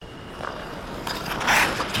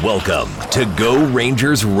Welcome to Go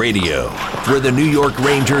Rangers Radio, where the New York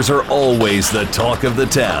Rangers are always the talk of the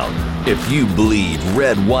town. If you bleed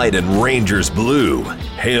red, white, and Rangers blue,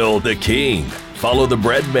 hail the king, follow the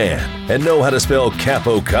bread man, and know how to spell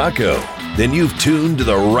Capo Caco, then you've tuned to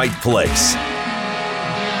the right place.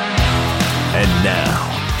 And now,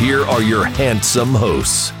 here are your handsome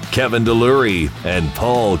hosts, Kevin Delury and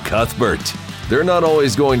Paul Cuthbert. They're not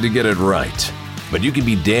always going to get it right, but you can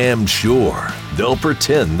be damn sure they'll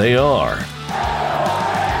pretend they are.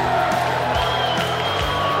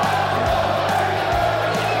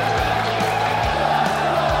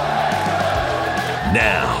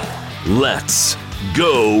 Now, let's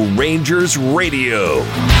go Rangers Radio.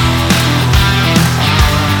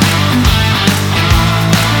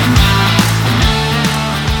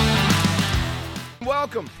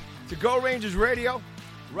 Welcome to Go Rangers Radio,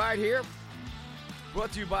 right here.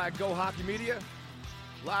 Brought to you by Go Hockey Media,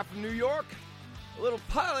 live from New York. A little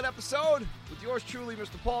pilot episode with yours truly,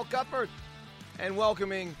 Mr. Paul Cuthbert, and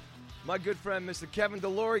welcoming my good friend, Mr. Kevin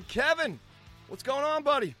Delury. Kevin, what's going on,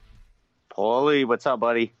 buddy? Paulie, what's up,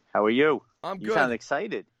 buddy? How are you? I'm good.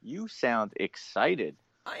 You sound excited.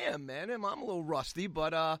 I am, man. I'm a little rusty,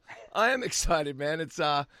 but I am excited, man.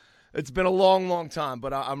 It's been a long, long time,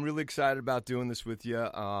 but I'm really excited about doing this with you.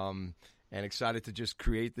 And excited to just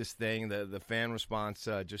create this thing. The fan response,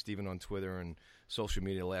 just even on Twitter and social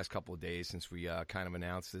media the last couple of days since we kind of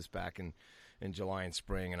announced this back in July and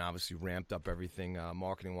spring, and obviously ramped up everything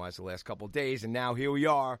marketing-wise the last couple of days. And now here we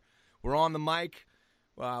are. We're on the mic.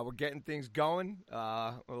 We're getting things going.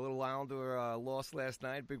 A little Islander lost last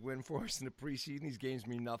night. Big win for us in the preseason. These games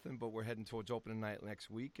mean nothing, but we're heading towards opening night next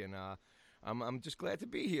week, and I'm just glad to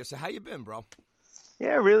be here. So how you been, bro?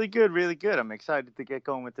 Yeah, really good, really good. I'm excited to get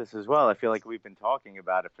going with this as well. I feel like we've been talking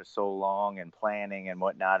about it for so long and planning and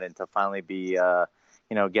whatnot, and to finally be,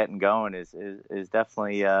 getting going is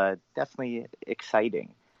definitely exciting.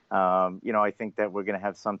 I think that we're going to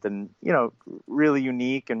have something, really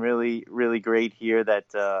unique and really, really great here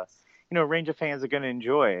that, Ranger fans are going to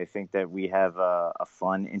enjoy. I think that we have a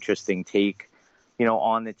fun, interesting take,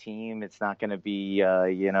 on the team. It's not going to be,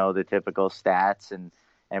 the typical stats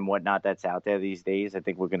and whatnot that's out there these days. I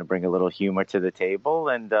think we're going to bring a little humor to the table.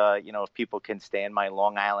 And, if people can stand my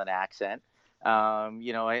Long Island accent,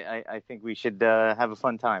 I think we should have a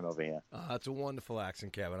fun time over here. That's a wonderful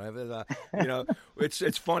accent, Kevin.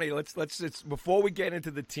 It's funny. It's before we get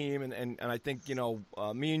into the team, and I think,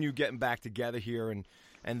 me and you getting back together here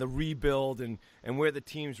and the rebuild and where the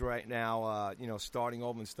team's right now, starting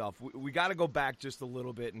over and stuff. We got to go back just a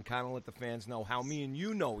little bit and kind of let the fans know how me and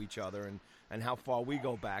you know each other and how far we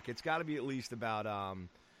go back. It's got to be at least about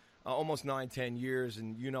almost 9-10 years.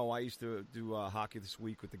 And, I used to do Hockey This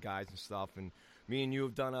Week with the guys and stuff. And me and you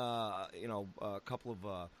have done a couple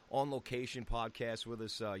of on-location podcasts with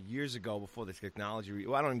us years ago before the technology.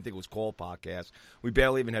 I don't even think it was called podcasts. We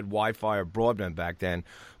barely even had Wi-Fi or broadband back then.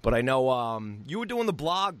 But I know you were doing the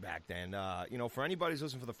blog back then. For anybody who's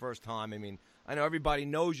listening for the first time, I know everybody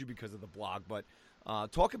knows you because of the blog, but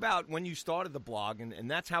talk about when you started the blog,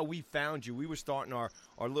 and that's how we found you. We were starting our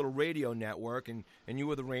little radio network, and you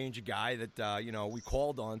were the Ranger guy that, we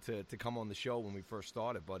called on to come on the show when we first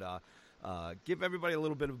started. But give everybody a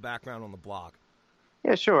little bit of background on the blog.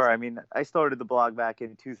 Yeah, sure. I started the blog back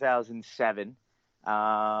in 2007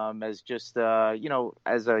 as just,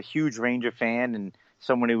 as a huge Ranger fan and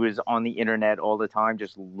someone who was on the internet all the time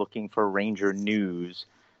just looking for Ranger news.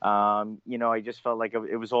 I just felt like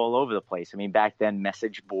it was all over the place. Back then,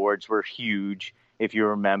 message boards were huge. If you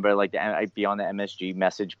remember, I'd be on the MSG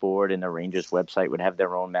message board, and the Rangers website would have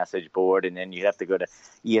their own message board, and then you'd have to go to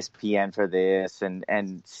ESPN for this and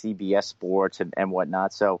CBS Sports and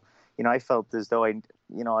whatnot. So, I felt as though I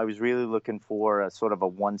was really looking for a sort of a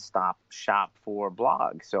one-stop shop for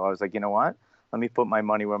blogs. So I was like, you know what? Let me put my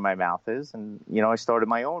money where my mouth is. And, I started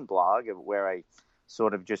my own blog where I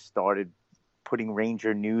sort of just started putting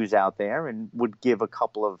Ranger news out there and would give a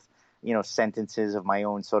couple of, sentences of my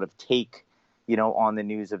own sort of take, on the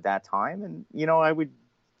news of that time. And, I would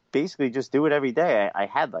basically just do it every day. I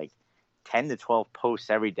had 10 to 12 posts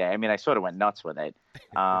every day. I sort of went nuts with it.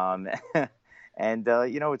 And,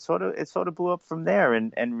 it sort of blew up from there.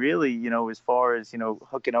 And really, as far as,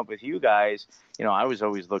 hooking up with you guys, I was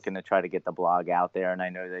always looking to try to get the blog out there. And I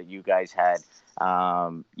know that you guys had,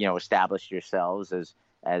 established yourselves as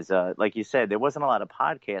like you said, there wasn't a lot of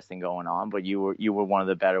podcasting going on, but you were one of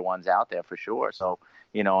the better ones out there for sure. So,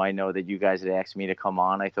 I know that you guys had asked me to come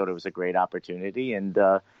on. I thought it was a great opportunity. And,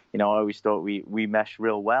 I always thought we meshed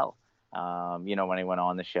real well, when I went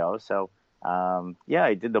on the show. So,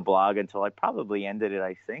 I did the blog until I probably ended it,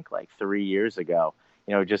 I think, 3 years ago.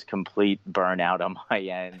 just complete burnout on my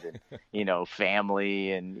end, and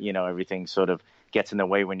family and everything sort of gets in the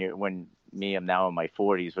way when I'm now in my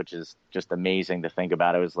 40s, which is just amazing to think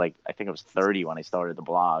about. I think I was 30 when I started the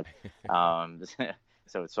blog.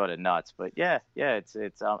 So it's sort of nuts, but yeah, it's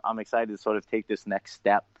I'm excited to sort of take this next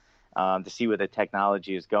step to see where the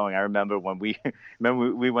technology is going. I remember when we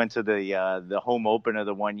went to the home opener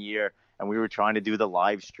the one year, and we were trying to do the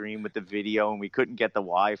live stream with the video, and we couldn't get the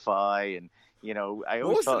Wi-Fi, and what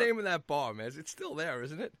was the name of that bar, man? It's still there,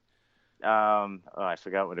 isn't it? I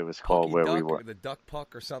forgot what it was called. Pucky where Duck, we were, or the Duck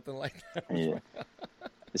Puck, or something like that. Yeah.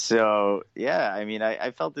 So yeah, I mean,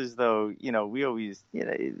 I felt as though we always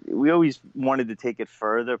wanted to take it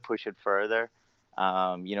further, push it further.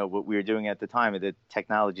 What we were doing at the time, the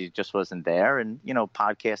technology just wasn't there, and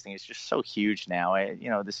podcasting is just so huge now.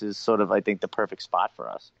 This is sort of, I think, the perfect spot for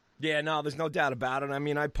us. Yeah, no, there's no doubt about it. I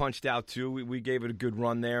mean, I punched out too. We gave it a good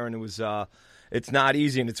run there, and it was. It's not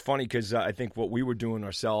easy, and it's funny because I think what we were doing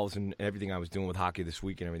ourselves and everything I was doing with hockey this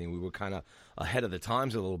week and everything, we were kind of ahead of the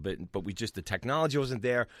times a little bit, but the technology wasn't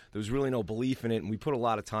there. There was really no belief in it, and we put a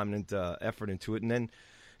lot of time and effort into it, and then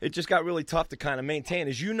it just got really tough to kind of maintain,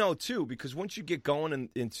 as you know, too, because once you get going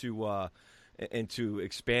into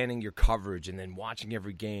expanding your coverage and then watching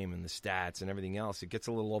every game and the stats and everything else, it gets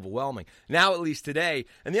a little overwhelming. Now, at least today,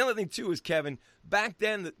 and the other thing, too, is, Kevin, back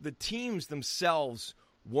then the teams themselves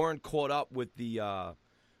weren't caught up with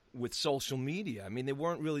with social media. I mean, they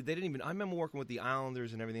didn't even, I remember working with the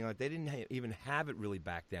Islanders and everything like that. They didn't even have it really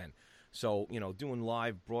back then. So, doing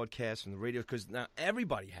live broadcasts from the radio, because now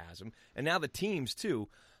everybody has them. And now the teams, too.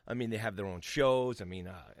 I mean, they have their own shows. I mean,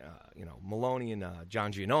 Maloney and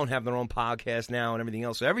John Giannone have their own podcast now and everything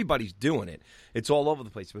else. So everybody's doing it. It's all over the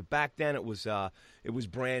place. But back then it was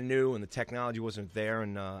brand new and the technology wasn't there,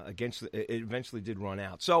 and it eventually did run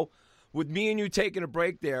out. So with me and you taking a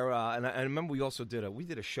break there, and I remember we also did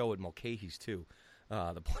a show at Mulcahy's too,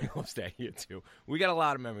 the playoffs that year too. We got a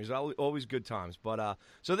lot of memories, always good times. But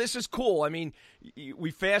so this is cool. I mean, we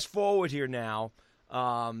fast forward here now.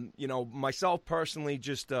 Myself personally,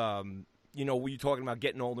 just when you're talking about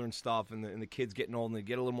getting older and stuff, and the kids getting older, and they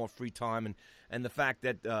get a little more free time, and the fact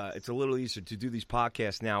that it's a little easier to do these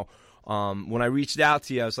podcasts now. When I reached out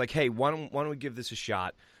to you, I was like, hey, why don't we give this a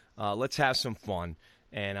shot? Let's have some fun.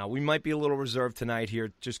 And we might be a little reserved tonight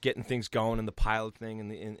here, just getting things going and the pilot thing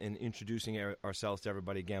and introducing ourselves to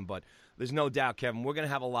everybody again. But there's no doubt, Kevin, we're going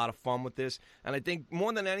to have a lot of fun with this. And I think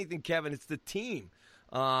more than anything, Kevin, it's the team.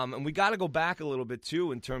 And we got to go back a little bit,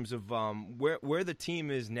 too, in terms of where the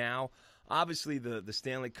team is now. Obviously, the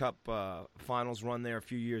Stanley Cup finals run there a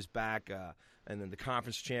few years back, and then the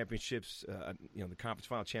conference championships, the conference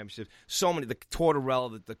final championships, so many, the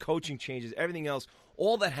Tortorella, the coaching changes, everything else,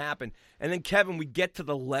 all that happened. And then, Kevin, we get to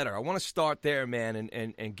the letter. I want to start there, man,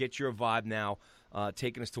 and get your vibe now,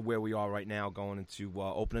 taking us to where we are right now going into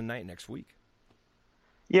opening night next week.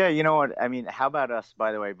 Yeah, you know what? I mean, how about us,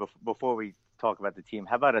 by the way, before we talk about the team,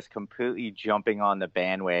 how about us completely jumping on the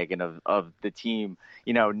bandwagon of the team,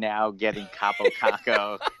 now getting Capo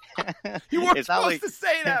Caco. You weren't supposed to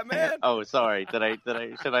say that, man. Oh, sorry. Should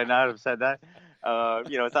I not have said that?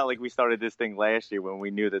 It's not like we started this thing last year when we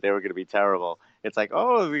knew that they were going to be terrible. It's like,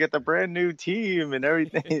 oh, we got the brand new team and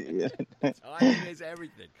everything. Timing is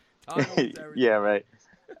everything. Yeah, right.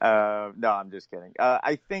 No, I'm just kidding.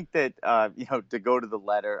 I think that, to go to the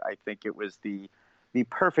letter, I think it was the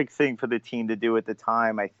perfect thing for the team to do at the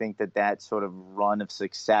time. I think that sort of run of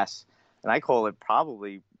success, and I call it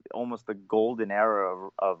probably almost the golden era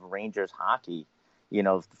of Rangers hockey,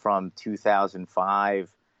 from 2005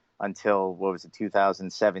 until,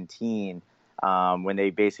 2017, when they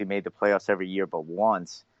basically made the playoffs every year but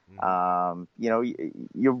once.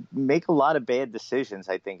 You make a lot of bad decisions,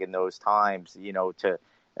 I think, in those times, I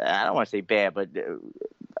don't want to say bad, but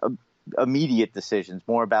immediate decisions,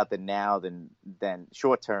 more about the now than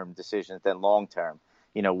short-term decisions than long-term,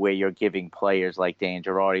 where you're giving players like Dan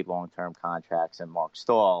Girardi long-term contracts and Mark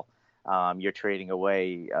Stahl. You're trading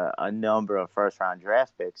away a number of first-round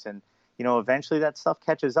draft picks. And, eventually that stuff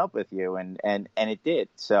catches up with you, and it did.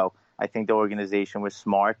 So I think the organization was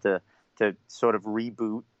smart to sort of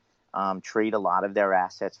reboot, trade a lot of their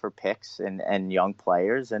assets for picks and young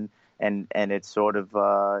players, and it's sort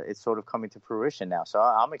of coming to fruition now. So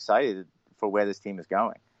I'm excited for where this team is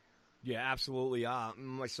going. Yeah, absolutely.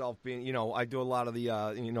 Myself being, I do a lot of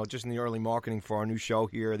the, just in the early marketing for our new show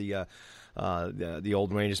here, the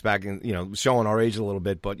old Rangers back in, showing our age a little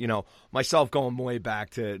bit. But, myself going way back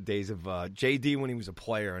to days of JD when he was a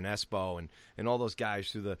player, and Espo and all those guys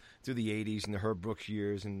through the 80s and the Herb Brooks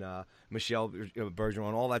years and Michel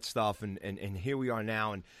Bergeron, all that stuff. And here we are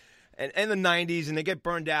now. and the 90s, and they get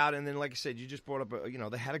burned out. And then, like I said, you just brought up,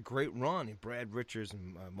 they had a great run. And Brad Richards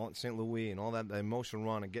and Martin St. Louis and all that, the emotional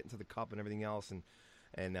run and getting to the Cup and everything else.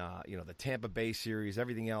 And the Tampa Bay series,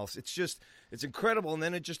 everything else. It's incredible. And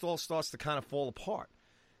then it just all starts to kind of fall apart.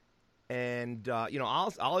 And,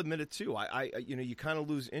 I'll admit it, too. You kind of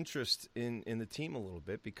lose interest in the team a little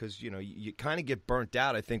bit because, you kind of get burnt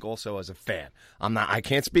out, I think, also as a fan. I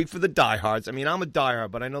can't speak for the diehards. I mean, I'm a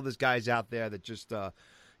diehard, but I know there's guys out there that just,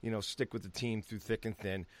 stick with the team through thick and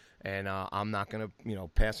thin. And I'm not going to,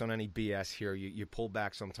 pass on any BS here. You pull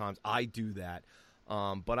back sometimes. I do that.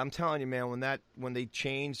 But I'm telling you, man, when they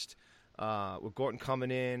changed with Gorton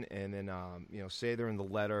coming in and then, Sather in the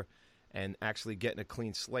letter, and actually getting a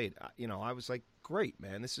clean slate, I was like, great,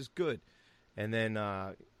 man, this is good. And then,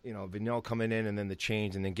 Vigneault coming in and then the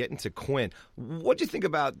change and then getting to Quinn. What do you think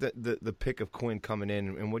about the pick of Quinn coming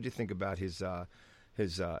in, and what do you think about his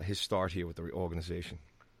start here with the organization?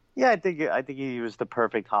 Yeah, I think he was the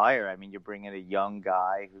perfect hire. I mean, you're bringing a young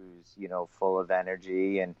guy who's, full of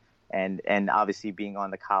energy and obviously being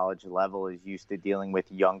on the college level is used to dealing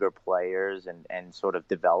with younger players and sort of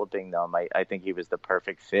developing them. I think he was the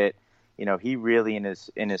perfect fit. He really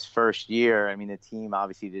in his first year, I mean, the team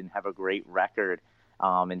obviously didn't have a great record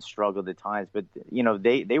and struggled at times, but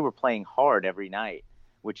they were playing hard every night,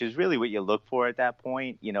 which is really what you look for at that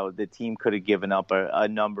point. The team could have given up a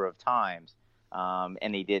number of times,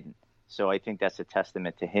 and they didn't. So I think that's a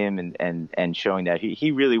testament to him and showing that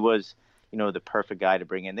he really was, the perfect guy to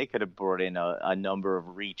bring in. They could have brought in a number of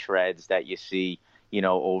retreads that you see,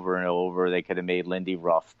 over and over. They could have made Lindy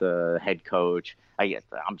Ruff the head coach.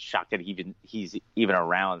 I'm shocked that he's even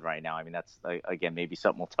around right now. I mean, that's, again, maybe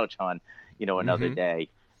something we'll touch on, another day.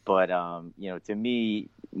 But, to me,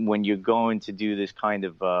 when you're going to do this kind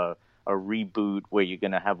of a reboot where you're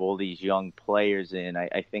going to have all these young players in,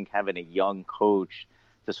 I think having a young coach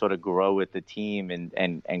to sort of grow with the team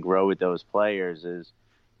and grow with those players is,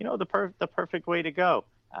 the perfect way to go.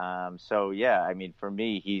 So, yeah, I mean, for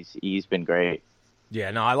me, he's been great. Yeah,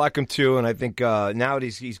 no, I like him too, and I think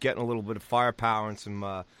nowadays he's getting a little bit of firepower and some,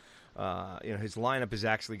 his lineup has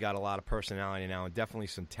actually got a lot of personality now and definitely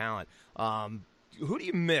some talent. Who do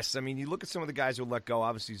you miss? I mean, you look at some of the guys who let go,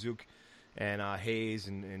 obviously Zook and Hayes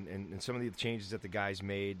and some of the changes that the guys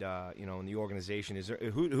made, in the organization. Is there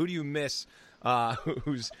who do you miss?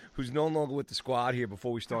 Who's no longer with the squad here?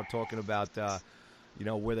 Before we start talking about,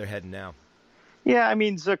 where they're heading now. Yeah, I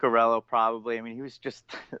mean, Zuccarello probably. I mean, he was just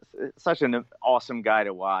such an awesome guy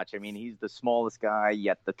to watch. I mean, he's the smallest guy,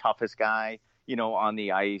 yet the toughest guy, on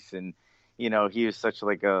the ice. And, he was such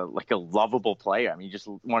like a lovable player. I mean, you just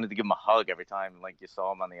wanted to give him a hug every time, you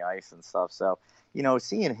saw him on the ice and stuff. So,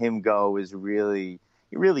 seeing him go is really,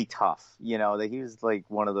 really tough. That he was like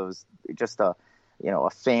one of those, just a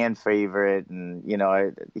fan favorite. And,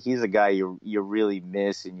 he's a guy you really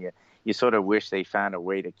miss and you sort of wish they found a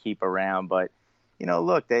way to keep around. But,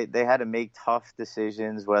 look, they had to make tough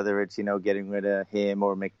decisions, whether it's, getting rid of him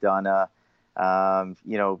or McDonough,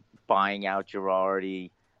 buying out Girardi.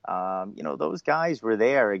 Those guys were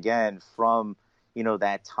there, again, from,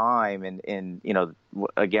 that time. And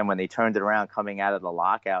again, when they turned it around coming out of the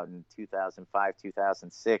lockout in 2005,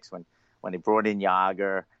 2006, when they brought in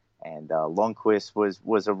Jágr and Lundqvist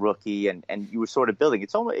was a rookie and you were sort of building.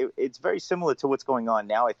 It's very similar to what's going on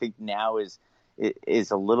now. I think now is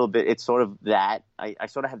a little bit, it's sort of that, I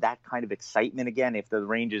sort of have that kind of excitement again. If the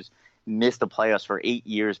Rangers missed the playoffs for 8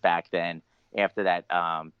 years back then, after that,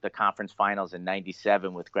 the conference finals in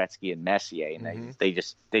 '97 with Gretzky and Messier, and they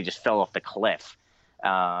just fell off the cliff.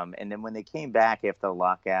 And then when they came back after the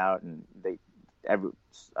lockout, and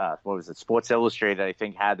Sports Illustrated, I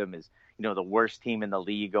think, had them as, the worst team in the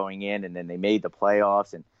league going in, and then they made the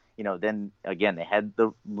playoffs, and then again, they had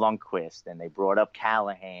the Lundqvist, and they brought up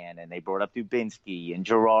Callahan, and they brought up Dubinsky and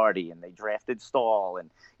Girardi, and they drafted Stahl.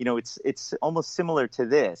 And, it's almost similar to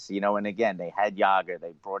this, and again, they had Jágr,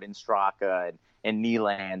 they brought in Straka and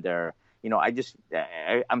Nylander.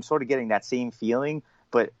 I'm sort of getting that same feeling,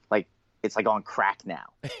 but it's like on crack now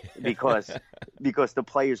because the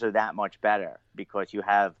players are that much better, because you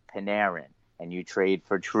have Panarin and you trade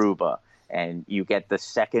for Trouba. And you get the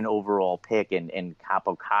second overall pick in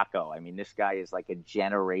Capo Caco. I mean, this guy is like a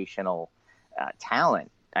generational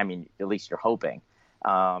talent. I mean, at least you're hoping.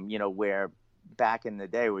 Where back in the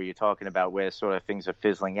day where you're talking about where sort of things are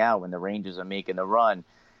fizzling out when the Rangers are making the run,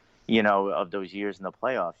 of those years in the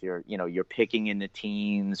playoffs, you're picking in the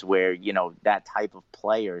teens where, that type of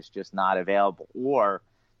player is just not available, or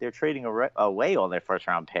they're trading away all their first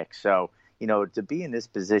round picks. So, to be in this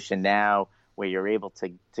position now, where you're able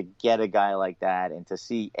to get a guy like that and to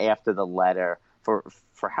see after the letter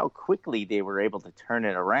for how quickly they were able to turn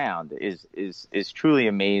it around is truly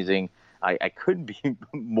amazing. I couldn't be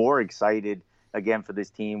more excited again for this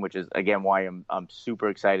team, which is again why I'm super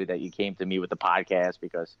excited that you came to me with the podcast,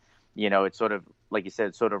 because it's sort of like you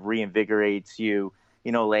said, sort of reinvigorates you.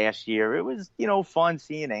 Last year it was fun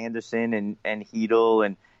seeing Anderson and Heedle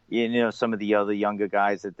and some of the other younger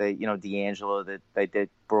guys that they D'Angelo that they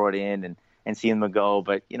brought in and seeing them go,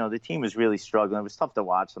 but the team was really struggling. It was tough to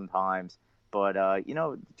watch sometimes. But,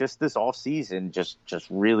 just this off season just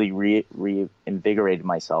really reinvigorated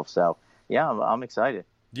myself. So, yeah, I'm excited.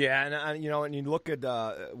 Yeah, and you look at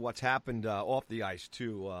what's happened off the ice,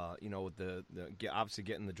 too, with the obviously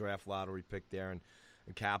getting the draft lottery pick there and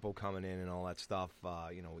Capo coming in and all that stuff,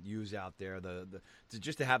 with Hughes out there.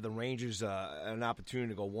 Just to have the Rangers an opportunity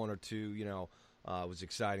to go 1 or 2, was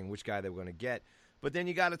exciting, which guy they were going to get. But then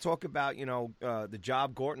you got to talk about, the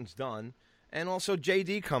job Gorton's done. And also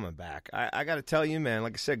JD coming back. I got to tell you, man,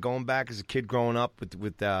 like I said, going back as a kid growing up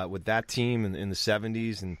with that team in the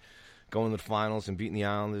 70s and going to the finals and beating the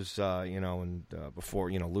Islanders, and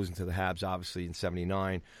before, losing to the Habs, obviously, in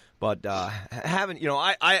 79. But having,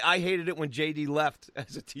 I hated it when JD left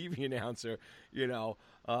as a TV announcer,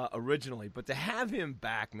 originally. But to have him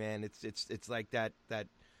back, man, it's like that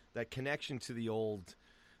connection to the old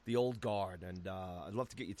guard, and I'd love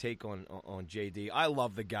to get your take on JD. I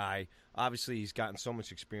love the guy. Obviously, he's gotten so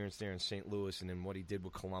much experience there in St. Louis and in what he did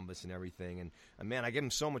with Columbus and everything. And man, I give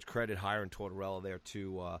him so much credit hiring Tortorella there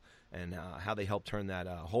too, and how they helped turn that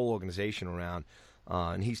whole organization around.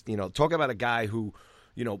 And he's, talking about a guy who,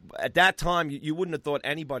 at that time you wouldn't have thought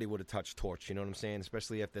anybody would have touched Torch. You know what I'm saying?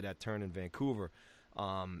 Especially after that turn in Vancouver.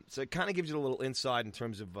 So it kind of gives you a little insight in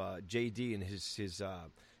terms of JD and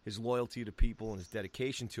his loyalty to people and his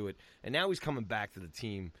dedication to it. And now he's coming back to the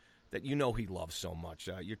team that he loves so much.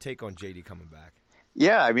 Your take on JD coming back?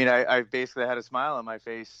 Yeah, I mean, I basically had a smile on my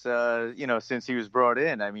face, since he was brought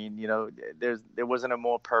in. I mean, there wasn't a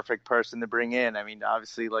more perfect person to bring in. I mean,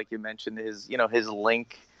 obviously, like you mentioned, his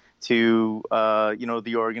link to,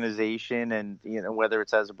 the organization and, whether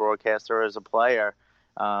it's as a broadcaster or as a player.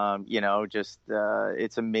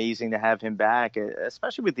 It's amazing to have him back,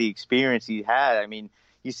 especially with the experience he had. I mean,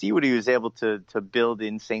 you see what he was able to build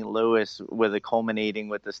in St. Louis, with it culminating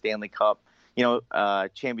with the Stanley Cup,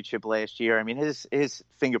 championship last year. I mean, his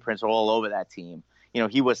fingerprints are all over that team.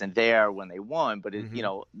 He wasn't there when they won, but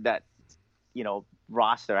that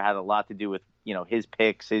roster had a lot to do with his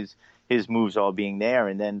picks, his moves all being there,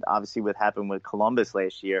 and then obviously what happened with Columbus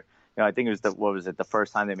last year. I think it was the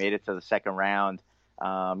first time they made it to the second round,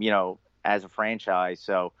 as a franchise.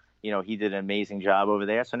 So. He did an amazing job over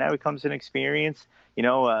there. So now he comes in experience.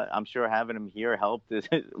 I'm sure having him here helped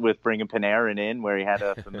with bringing Panarin in, where he had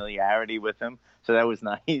a familiarity with him. So that was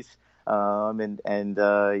nice.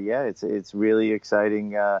 It's really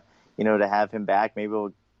exciting, to have him back. Maybe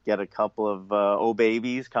we'll get a couple of old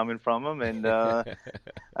babies coming from him. And,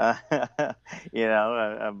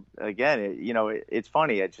 it's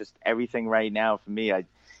funny. It's just everything right now for me.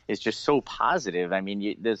 It's just so positive. I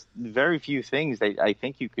mean, there's very few things that I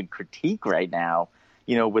think you could critique right now,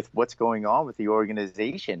 with what's going on with the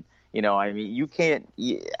organization. I mean, you can't,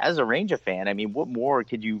 as a Ranger fan, I mean, what more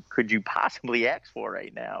could you possibly ask for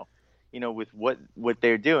right now, with what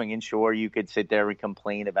they're doing? And sure, you could sit there and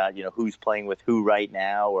complain about, who's playing with who right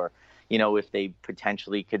now, or, if they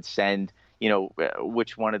potentially could send,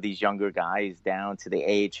 which one of these younger guys down to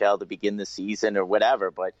the AHL to begin the season or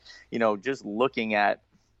whatever. But, just looking at,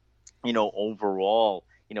 overall,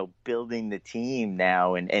 building the team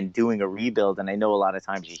now and doing a rebuild. And I know a lot of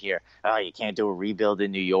times you hear, oh, you can't do a rebuild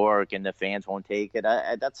in New York and the fans won't take it.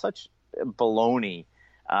 That's such baloney.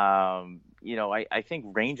 I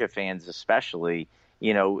think Ranger fans especially,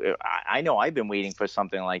 I know I've been waiting for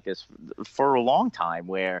something like this for a long time,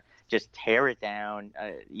 where just tear it down,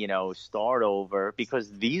 start over, because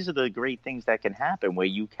these are the great things that can happen, where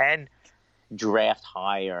you can draft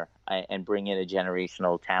higher and bring in a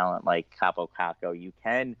generational talent like Capo Caco. You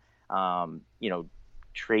can,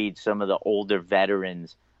 trade some of the older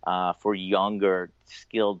veterans for younger,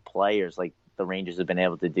 skilled players like the Rangers have been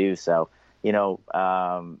able to do. So,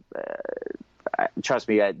 trust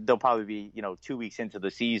me, they'll probably be, 2 weeks into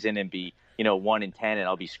the season and be, 1-10, and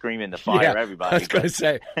I'll be screaming to fire everybody. I was going to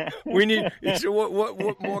say, we need.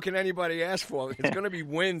 What more can anybody ask for? It's going to be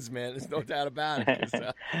wins, man. There's no doubt about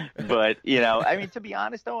it. But I mean, to be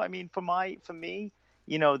honest, though, I mean, for me,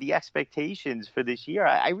 the expectations for this year,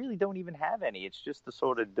 I really don't even have any. It's just to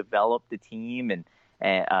sort of develop the team and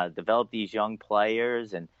develop these young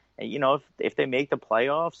players, and if they make the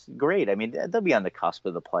playoffs, great. I mean, they'll be on the cusp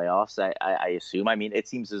of the playoffs, I assume. I mean, it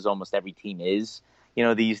seems as almost every team is.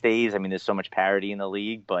 these days. I mean, there's so much parity in the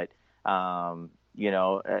league, but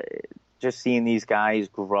just seeing these guys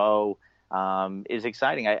grow is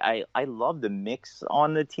exciting. I love the mix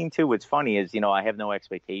on the team too. What's funny is, I have no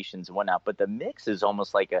expectations and whatnot, but the mix is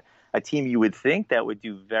almost like a team you would think that would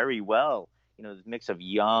do very well. The mix of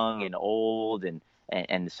young and old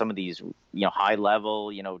and some of these, high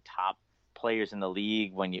level, top players in the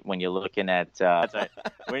league when you're looking at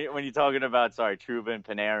when you're talking about Trouba and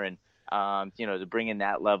Panarin. To bring in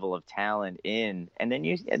that level of talent in, and then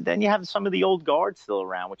you have some of the old guards still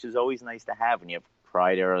around, which is always nice to have when you have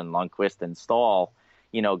Kreider and Lundqvist and Stahl,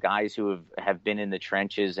 guys who have been in the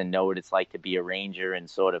trenches and know what it's like to be a Ranger and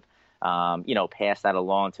sort of, pass that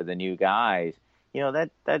along to the new guys.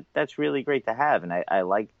 That's really great to have, and I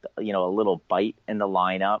like a little bite in the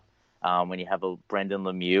lineup when you have a Brendan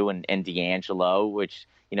Lemieux and D'Angelo, which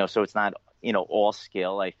so it's not all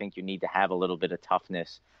skill. I think you need to have a little bit of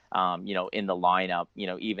toughness. In the lineup,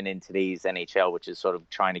 even in today's NHL, which is sort of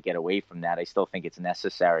trying to get away from that, I still think it's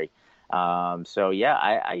necessary.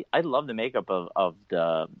 I love the makeup of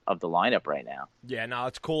the lineup right now. Yeah, no,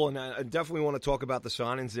 it's cool, and I definitely want to talk about the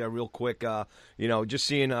signings there real quick. Just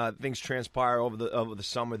seeing things transpire over the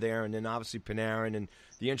summer there, and then obviously Panarin and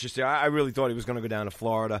the interest there. I really thought he was going to go down to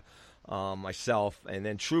Florida. Myself, and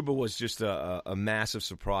then Trouba was just a massive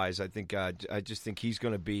surprise. I just think he's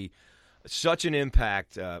going to be such an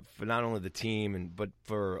impact for not only the team but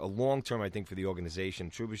for a long term. I think for the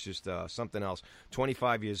organization, Trouba's just something else.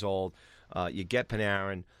 25 years old. You get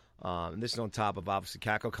Panarin, and this is on top of obviously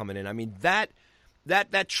Kakko coming in. I mean that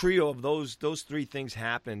trio of those three things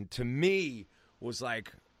happened to me was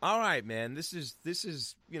like, all right, man, this is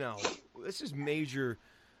major.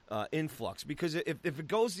 Influx, because if it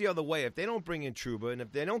goes the other way, if they don't bring in Trouba and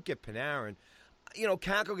if they don't get Panarin,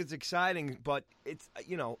 Kakko gets exciting, but it's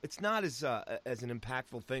not as an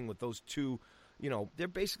impactful thing with those two. They're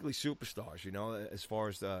basically superstars. As far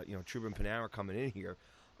as Trouba and Panarin coming in here,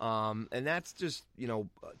 and that's just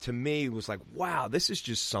to me was like, wow, this is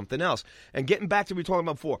just something else. And getting back to what we were talking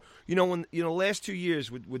about before, when last 2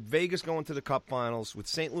 years with Vegas going to the Cup Finals, with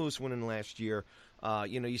St. Louis winning last year.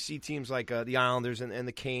 You see teams like the Islanders and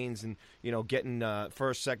the Canes and, getting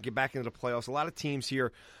first, second, get back into the playoffs. A lot of teams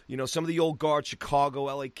here, some of the old guard, Chicago,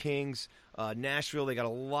 LA Kings, Nashville, they got a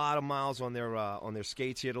lot of miles on their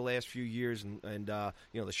skates here the last few years, and the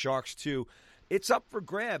Sharks too. It's up for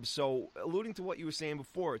grabs. So alluding to what you were saying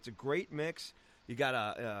before, it's a great mix. You got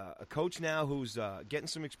a coach now who's getting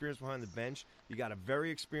some experience behind the bench. You got a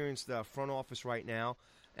very experienced front office right now.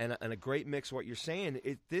 And a great mix of what you're saying.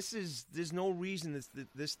 There's no reason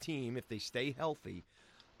this team, if they stay healthy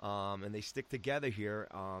and they stick together here,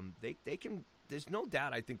 they can. There's no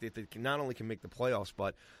doubt. I think that they can, not only can make the playoffs,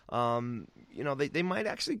 but they might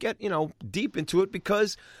actually get deep into it,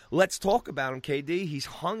 because let's talk about him, KD. He's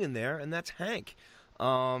hung in there, and that's Hank.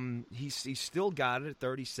 He's still got it at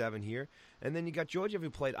 37 here, and then you got Georgiev, who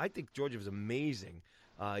played. I think Georgiev is amazing.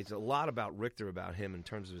 It's a lot about Richter, about him in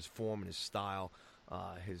terms of his form and his style.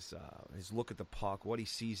 His look at the puck, what he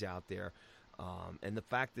sees out there, and the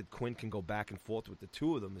fact that Quinn can go back and forth with the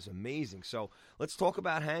two of them is amazing. So let's talk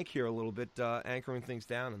about Hank here a little bit, anchoring things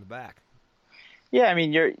down in the back. Yeah, I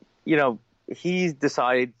mean, he's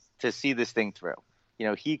decided to see this thing through.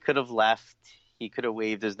 He could have left, he could have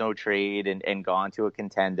waived his no trade and gone to a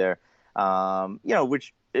contender,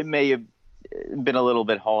 which it may have been a little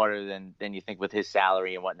bit harder than you think with his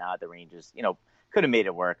salary and whatnot. The Rangers, could have made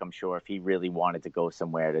it work, I'm sure, if he really wanted to go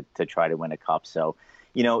somewhere to try to win a cup. So,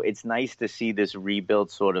 it's nice to see this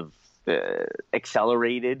rebuild sort of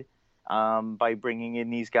accelerated by bringing in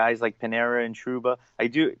these guys like Panarin and Trouba. I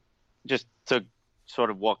do, just to sort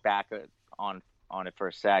of walk back on it for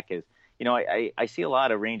a sec, is, I see a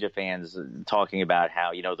lot of Ranger fans talking about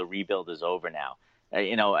how, the rebuild is over now.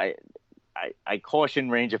 I caution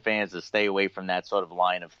Ranger fans to stay away from that sort of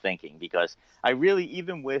line of thinking, because I really,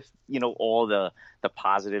 even with, all the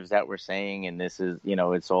positives that we're saying, and this is,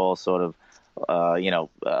 it's all sort of,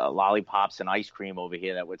 lollipops and ice cream over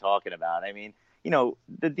here that we're talking about. I mean,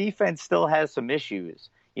 the defense still has some issues.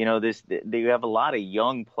 They have a lot of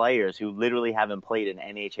young players who literally haven't played an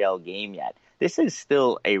NHL game yet. This is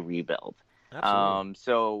still a rebuild. Absolutely.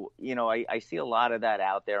 So, I see a lot of that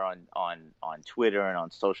out there on Twitter and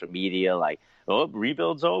on social media, like, oh,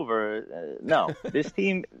 rebuild's over. No, this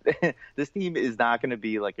team is not going to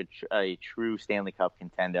be like a true Stanley Cup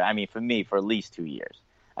contender. I mean, for me, for at least 2 years.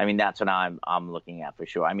 I mean, that's what I'm looking at for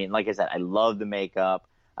sure. I mean, like I said, I love the makeup.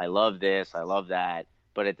 I love this. I love that.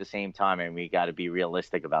 But at the same time, I mean, we got to be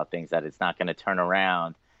realistic about things, that it's not going to turn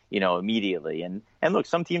around, immediately. And look,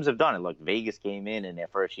 some teams have done it. Look, Vegas came in their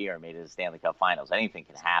first year and made it to the Stanley Cup Finals. Anything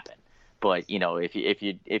can happen. But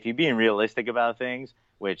if you're being realistic about things,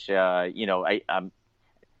 which I'm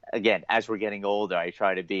again, as we're getting older, I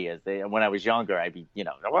try to be. When I was younger, I'd be,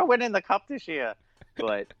 we're winning the cup this year.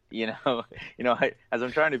 But as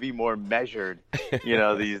I'm trying to be more measured,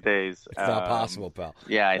 these days, it's not possible, pal.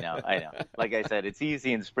 Yeah, I know. Like I said, it's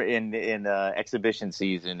easy in exhibition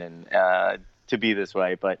season and to be this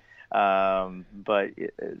way. But I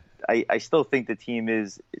still think the team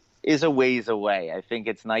is a ways away. I think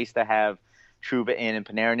it's nice to have Trouba in and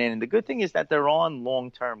Panarin in, and the good thing is that they're on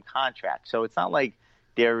long-term contracts, so it's not like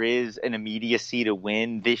there is an immediacy to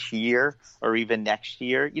win this year or even next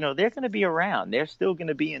year. They're going to be around. They're still going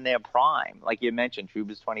to be in their prime. Like you mentioned,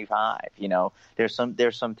 Trouba's 25.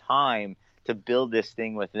 There's some time to build this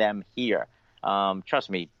thing with them here.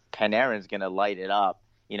 Trust me, Panarin's going to light it up,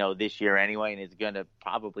 this year anyway, and is going to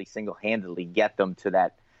probably single-handedly get them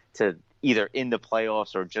to either in the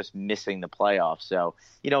playoffs or just missing the playoffs. So,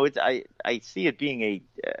 I see it being a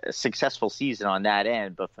successful season on that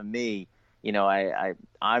end. But for me,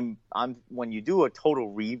 I'm when you do a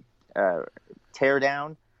total tear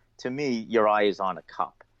down, to me, your eye is on a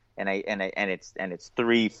cup, and it's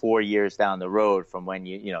 3-4 years down the road from when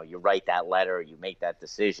you write that letter, you make that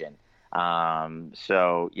decision.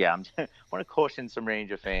 So yeah, I want to caution some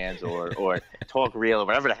Ranger fans or talk real or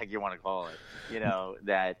whatever the heck you want to call it.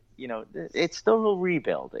 That it's still a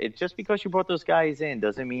rebuild. Just because you brought those guys in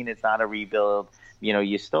doesn't mean it's not a rebuild.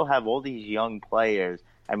 You still have all these young players.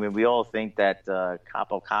 I mean, we all think that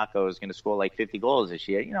Capo Caco is going to score like 50 goals this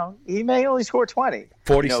year. He may only score 20.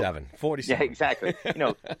 47. Yeah, exactly.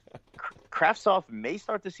 Kravtsov may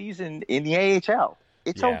start the season in the AHL.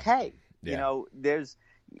 It's okay. Yeah.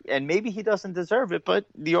 And maybe he doesn't deserve it, but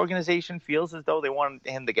the organization feels as though they want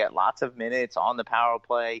him to get lots of minutes on the power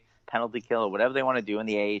play, penalty kill, or whatever they want to do in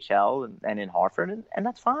the AHL and in Hartford, and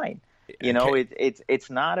that's fine. It's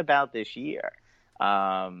not about this year.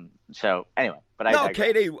 So anyway, but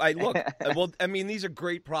Katie, look. Well, I mean, these are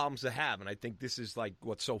great problems to have, and I think this is like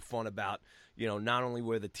what's so fun about not only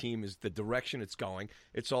where the team is, the direction it's going.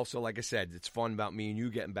 It's also, like I said, it's fun about me and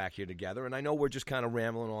you getting back here together. And I know we're just kind of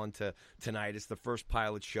rambling on to tonight. It's the first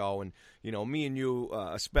pilot show, and me and you,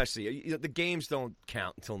 especially, the games don't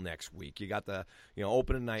count until next week. You got the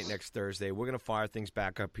opening night next Thursday. We're gonna fire things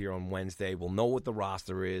back up here on Wednesday. We'll know what the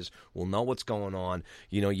roster is. We'll know what's going on.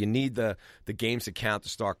 You need the games to count to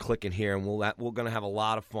start clicking here, and we're gonna have a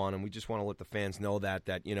lot of fun. And we just want to let the fans know that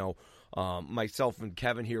myself and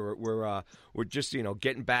Kevin here, we're just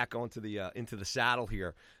getting back onto the into the saddle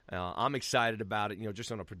here. I'm excited about it,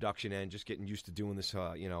 just on a production end, just getting used to doing this,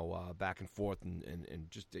 back and forth, and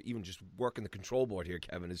just even just working the control board here,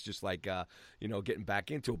 Kevin. It's just like getting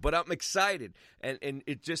back into it. But I'm excited, and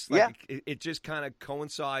it just it just kind of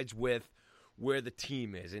coincides with where the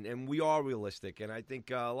team is, and we are realistic, and I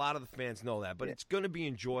think a lot of the fans know that. But it's going to be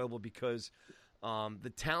enjoyable because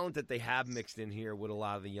the talent that they have mixed in here with a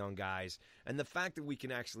lot of the young guys, and the fact that we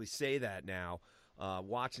can actually say that now,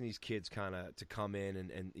 watching these kids kind of to come in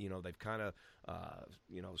and they've kind of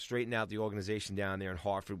straightened out the organization down there in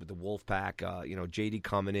Hartford with the Wolfpack, JD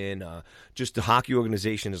coming in, just the hockey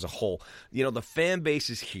organization as a whole. The fan base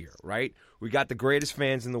is here, right? We got the greatest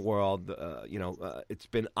fans in the world. It's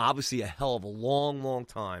been obviously a hell of a long, long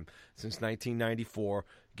time since 1994.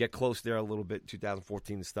 Get close there a little bit,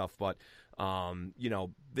 2014 and stuff, but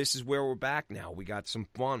this is where we're back now. We got some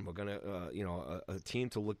fun. We're going to, a team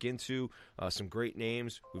to look into, some great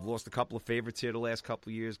names. We've lost a couple of favorites here the last couple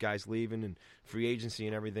of years, guys leaving and free agency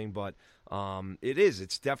and everything, but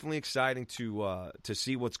it's definitely exciting to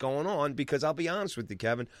see what's going on, because I'll be honest with you,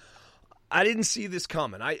 Kevin, I didn't see this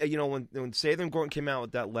coming. When Sather and Gorton came out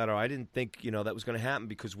with that letter, I didn't think, that was going to happen,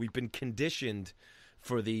 because we've been conditioned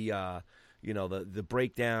for the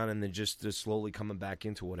breakdown and then just slowly coming back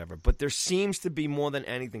into whatever. But there seems to be more than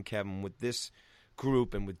anything, Kevin, with this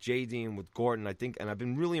group and with JD and with Gorton, I think, and I've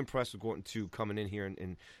been really impressed with Gorton, too, coming in here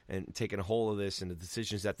and taking a hold of this and the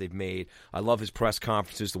decisions that they've made. I love his press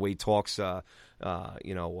conferences, the way he talks. He's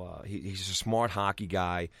a smart hockey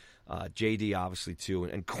guy. JD, obviously, too,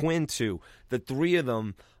 and Quinn, too. The three of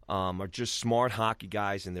them are just smart hockey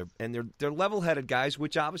guys, and they're level-headed guys,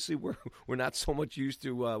 which obviously we're not so much used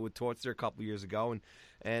to with Torts there a couple of years ago.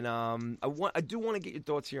 And I do want to get your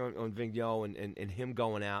thoughts here on Vigneault and him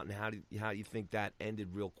going out, and how you think that ended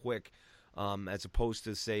real quick, as opposed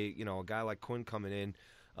to, say, a guy like Quinn coming in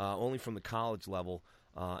only from the college level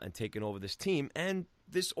and taking over this team and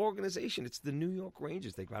this organization. It's the New York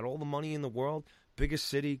Rangers. They've got all the money in the world, biggest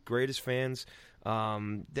city, greatest fans. I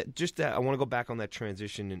want to go back on that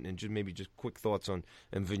transition and just maybe just quick thoughts on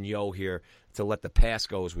Vigneault here to let the past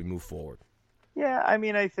go as we move forward. Yeah, I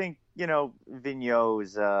mean, I think,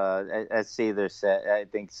 Vigneault's, as Sather said, I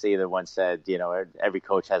think Sather once said, every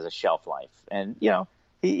coach has a shelf life. And,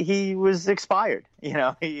 he was expired. He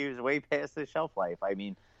was way past the shelf life. I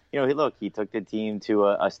mean, he took the team to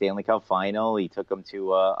a Stanley Cup final. He took them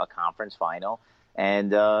to a conference final.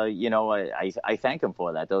 And, I thank him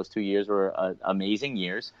for that. Those 2 years were amazing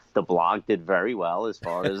years. The blog did very well as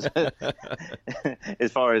far as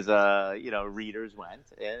readers went.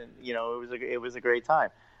 And, it was a great time.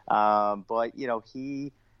 But,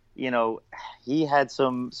 he had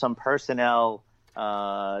some personnel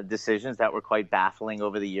decisions that were quite baffling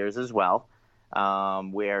over the years as well,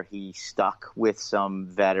 where he stuck with some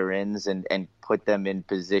veterans and put them in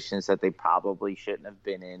positions that they probably shouldn't have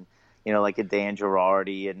been in. Like a Dan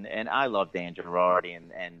Girardi, and I love Dan Girardi,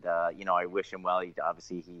 and I wish him well. He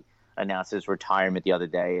announced his retirement the other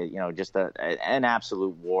day. Just an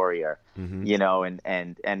absolute warrior. Mm-hmm.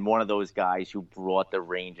 And one of those guys who brought the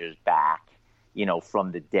Rangers back,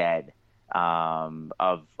 from the dead, of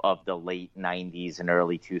the late '90s and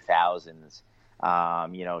early 2000s.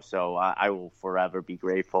 So I will forever be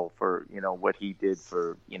grateful for what he did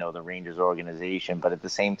for the Rangers organization. But at the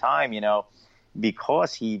same time,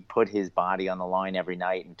 because he put his body on the line every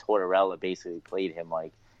night, and Tortorella basically played him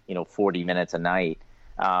 40 minutes a night.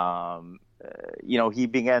 He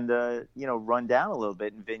began to run down a little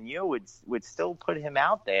bit, and Vigneault would still put him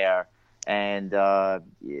out there, and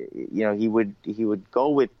he would go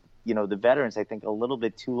with the veterans, I think, a little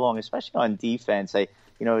bit too long, especially on defense.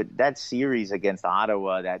 That series against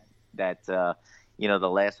Ottawa, that the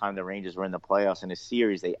last time the Rangers were in the playoffs in a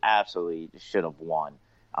series, they absolutely should have won.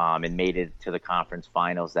 And made it to the conference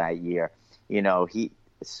finals that year.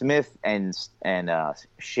 Smith and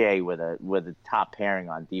Shea were the top pairing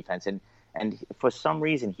on defense, and for some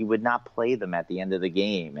reason he would not play them at the end of the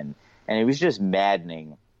game, and it was just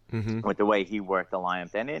maddening with the way he worked the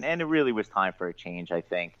lineup. And it really was time for a change. I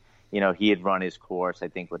think he had run his course. I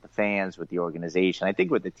think with the fans, with the organization, I think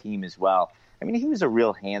with the team as well. I mean, he was a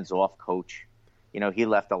real hands-off coach. He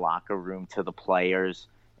left the locker room to the players.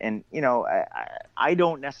 And, I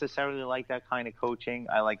don't necessarily like that kind of coaching.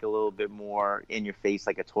 I like a little bit more in your face,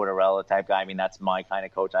 like a Tortorella type guy. I mean, that's my kind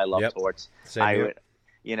of coach. I love Torts. I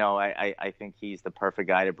think he's the perfect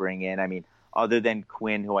guy to bring in. I mean, other than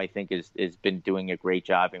Quinn, who I think has been doing a great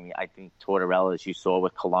job. I mean, I think Tortorella, as you saw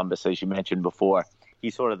with Columbus, as you mentioned before,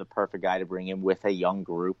 he's sort of the perfect guy to bring in with a young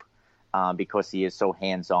group, because he is so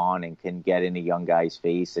hands-on and can get in a young guy's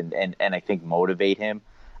face and I think motivate him.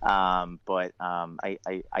 But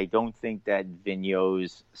I don't think that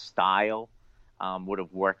Vigneault's style would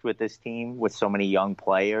have worked with this team with so many young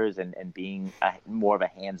players and being more of a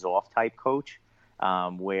hands-off type coach,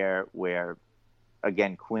 where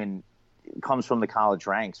again, Quinn comes from the college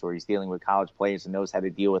ranks where he's dealing with college players and knows how to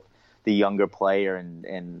deal with the younger player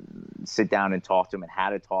and sit down and talk to him and how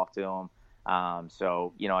to talk to him.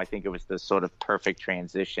 So, I think it was the sort of perfect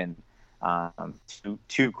transition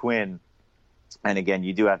to Quinn. And again,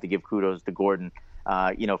 you do have to give kudos to Gordon,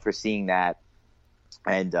 for seeing that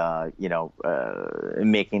and,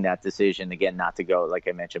 making that decision, again, not to go, like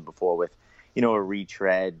I mentioned before, with, a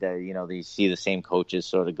retread. You see the same coaches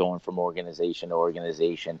sort of going from organization to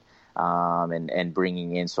organization and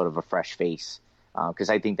bringing in sort of a fresh face. Because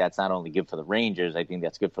I think that's not only good for the Rangers, I think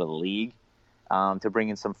that's good for the league to bring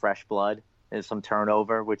in some fresh blood and some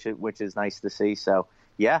turnover, which is nice to see. So,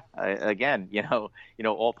 yeah, again,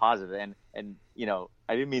 all positive. And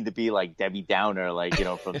I didn't mean to be like Debbie Downer,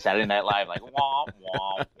 from Saturday Night Live, like, womp,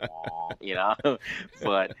 womp, womp,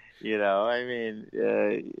 but, I mean,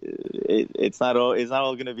 it's not all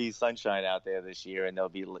going to be sunshine out there this year. And there'll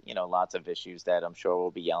be, lots of issues that I'm sure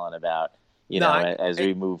we'll be yelling about, as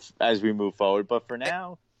we move forward. But for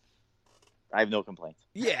now, I have no complaints.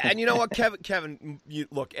 Yeah, and you know what, Kevin,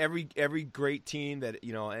 look, every great team that,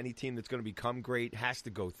 any team that's going to become great has to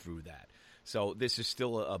go through that. So this is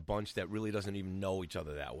still a bunch that really doesn't even know each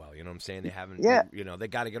other that well. You know what I'm saying? They haven't, they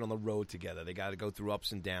got to get on the road together. They got to go through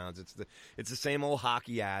ups and downs. It's the same old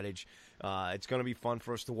hockey adage. It's going to be fun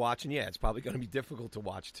for us to watch, and it's probably going to be difficult to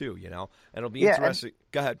watch too. And it'll be interesting.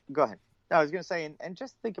 Go ahead. No, I was going to say, and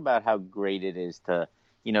just think about how great it is to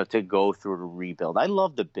go through the rebuild. I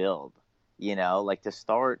love the build. To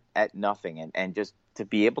start at nothing and just to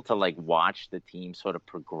be able to watch the team sort of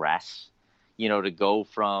progress, to go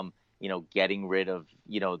from, getting rid of,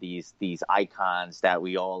 these icons that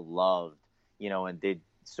we all loved, and did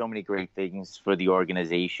so many great things for the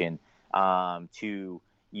organization, to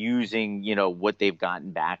using, what they've gotten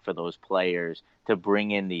back for those players to bring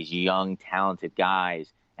in these young, talented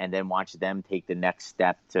guys and then watch them take the next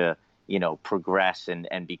step to, progress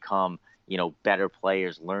and become, better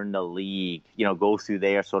players, learn the league, go through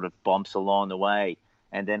their sort of bumps along the way.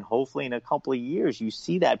 And then hopefully in a couple of years, you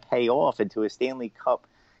see that pay off into a Stanley Cup,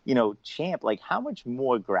 champ. Like, how much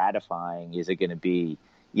more gratifying is it going to be,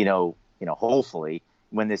 hopefully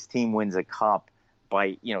when this team wins a cup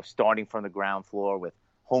by, starting from the ground floor with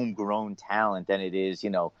homegrown talent than it is,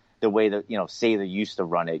 the way that, say they used to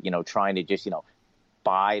run it, trying to just,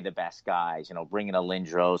 buy the best guys, bringing a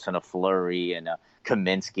Lindros and a Fleury and a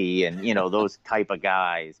Kaminsky and, those type of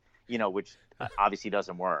guys, which obviously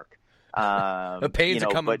doesn't work. The pains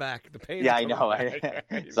are coming back. The pains. Yeah, I know.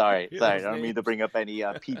 Sorry. I don't names. mean to bring up any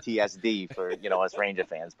PTSD for us Ranger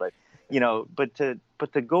fans, but but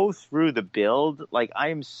to go through the build, like, I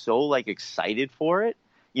am so like excited for it,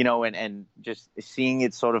 and just seeing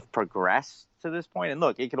it sort of progress to this point. And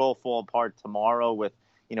look, it could all fall apart tomorrow with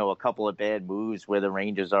a couple of bad moves where the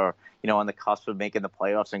Rangers are on the cusp of making the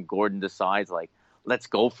playoffs, and Gordon decides like, let's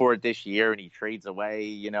go for it this year, and he trades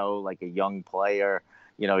away like a young player.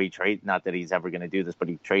 He trades, not that he's ever going to do this, but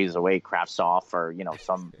he trades away Kravtsov for,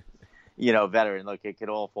 some, veteran. Look, it could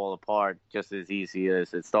all fall apart just as easy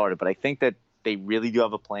as it started. But I think that they really do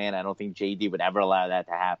have a plan. I don't think JD would ever allow that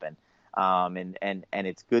to happen. And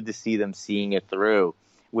it's good to see them seeing it through,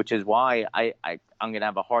 which is why I'm going to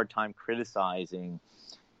have a hard time criticizing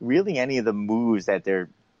really any of the moves that they're.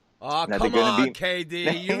 Oh, come on,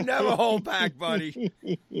 KD. You never hold back, buddy.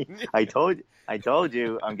 I told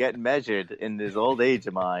you I'm getting measured in this old age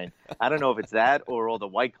of mine. I don't know if it's that or all the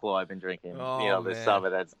White Claw I've been drinking, this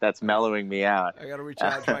summer. That's mellowing me out. I got to reach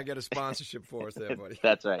out and try and get a sponsorship for us there, buddy.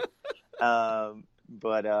 That's right.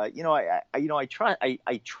 But I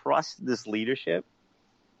trust this leadership,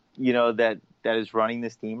 that is running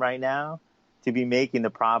this team right now to be making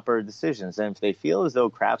the proper decisions. And if they feel as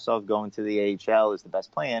though Kravtsov going to the AHL is the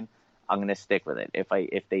best plan, I'm going to stick with it. If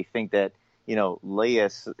they think that,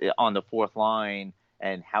 Elias on the fourth line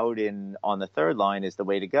and Howden on the third line is the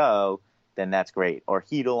way to go, then that's great. Or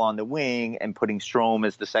Hedl on the wing and putting Strome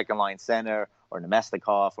as the second line center, or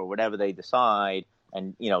Nemestikov, or whatever they decide,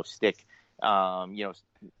 and, stick,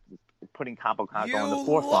 putting Kaapo Kakko on the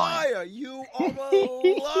fourth line. You are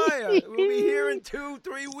a liar. We'll be here in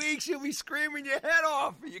 2-3 weeks. You'll be screaming your head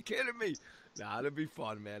off. Are you kidding me? Nah, it'll be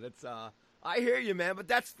fun, man. It's I hear you, man, but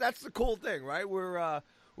that's the cool thing, right?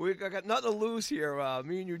 We got nothing to lose here.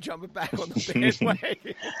 Me and you jumping back on the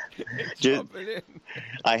bandwagon. Jumping in.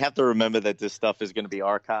 I have to remember that this stuff is going to be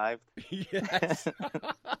archived. Yes.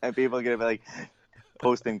 And people are going to be like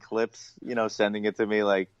posting clips, sending it to me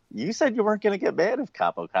like, you said you weren't going to get mad if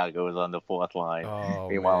Kaapo Kakko was on the fourth line. Oh,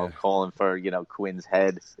 meanwhile, I'm calling for, Quinn's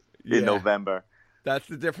head in November. That's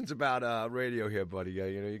the difference about radio here, buddy.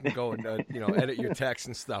 You can go and edit your text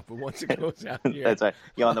and stuff, but once it goes out here, that's right.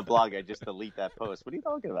 On the blog, I just delete that post. What are you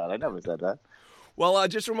talking about? I never said that. Well,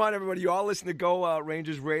 just remind everybody, you all listen to Go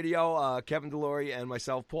Rangers Radio. Kevin Delory and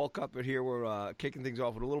myself, Paul Cuthbert here. We're kicking things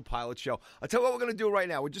off with a little pilot show. I'll tell you what we're going to do right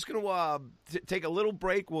now. We're just going to take a little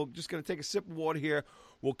break. We're just going to take a sip of water here.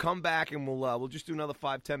 We'll come back and we'll just do another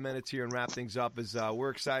 5-10 minutes here and wrap things up as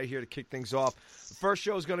we're excited here to kick things off. The first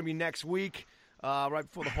show is going to be next week. Right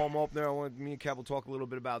before the home opener, me and Kev will talk a little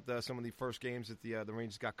bit about some of the first games that the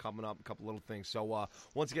Rangers got coming up, a couple little things. So,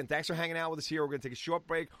 once again, thanks for hanging out with us here. We're going to take a short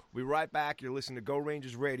break. We'll be right back. You're listening to Go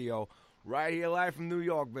Rangers Radio, right here live from New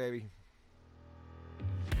York, baby.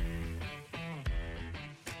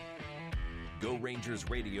 Go Rangers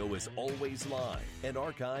Radio is always live and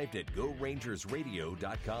archived at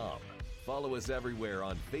GoRangersRadio.com. Follow us everywhere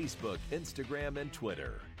on Facebook, Instagram, and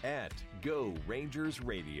Twitter at Go Rangers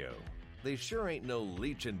Radio. They sure ain't no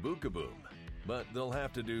Leech and Bookaboom, but they'll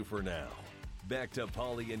have to do for now. Back to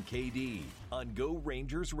Paulie and KD on Go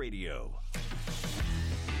Rangers Radio.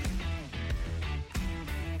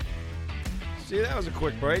 See, that was a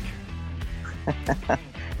quick break.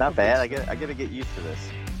 Not bad. I got to get used to this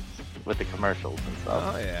with the commercials and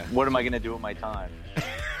stuff. Oh, yeah. What am I going to do with my time?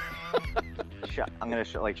 I'm going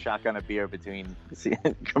to shotgun a beer between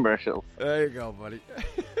commercials. There you go, buddy.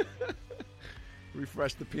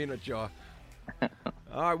 Refresh the peanut jar.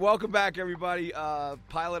 All right, welcome back, everybody.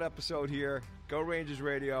 Pilot episode here. Go Rangers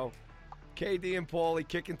Radio. KD and Paulie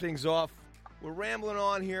kicking things off. We're rambling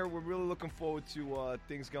on here. We're really looking forward to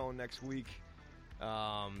things going next week.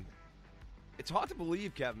 It's hard to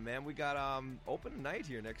believe, Kevin, man. We got open night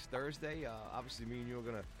here next Thursday. Obviously, me and you are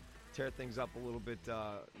going to tear things up a little bit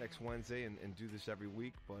next Wednesday and do this every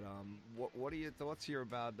week. But what are your thoughts here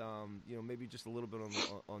about, maybe just a little bit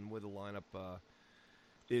on where the lineup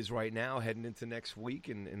is right now heading into next week,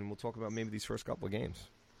 and we'll talk about maybe these first couple of games.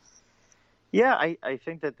 Yeah, I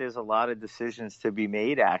think that there's a lot of decisions to be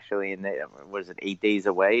made actually, and was it 8 days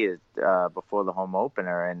away before the home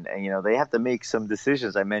opener, and they have to make some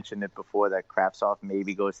decisions. I mentioned it before that Kravtsov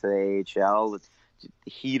maybe goes to the AHL.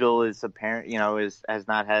 Hedel is apparent, has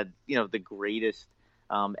not had the greatest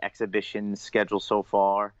exhibition schedule so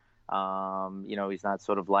far. He's not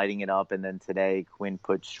sort of lighting it up. And then today, Quinn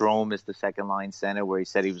put Strome as the second line center, where he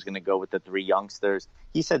said he was going to go with the three youngsters.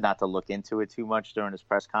 He said not to look into it too much during his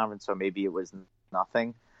press conference, so maybe it was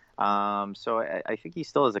nothing. So I think he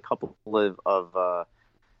still has a couple of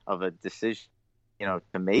a decision,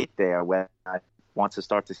 to make there. When I wants to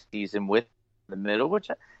start the season with the middle, which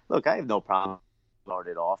look, I have no problem start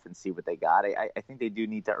it off and see what they got. I think they do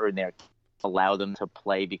need to allow them to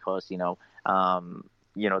play because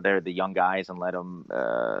they're the young guys, and let them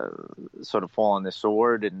sort of fall on the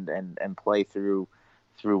sword and play through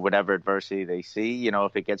whatever adversity they see.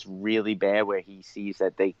 If it gets really bad where he sees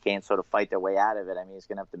that they can't sort of fight their way out of it, I mean, he's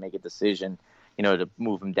going to have to make a decision, to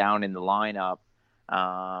move him down in the lineup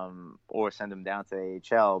or send him down to the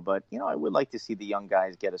AHL. But, I would like to see the young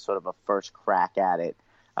guys get a sort of a first crack at it.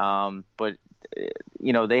 But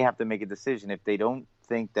they have to make a decision. If they don't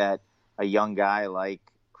think that a young guy like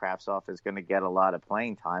Kravtsov is going to get a lot of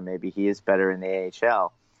playing time, maybe he is better in the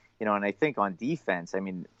AHL. And I think on defense, I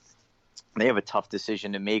mean, they have a tough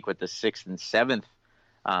decision to make with the 6th and 7th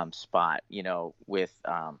spot, with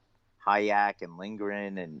Hayek and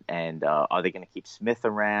Lindgren, and are they going to keep Smith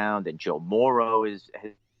around? And Joe Morrow has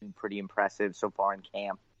been pretty impressive so far in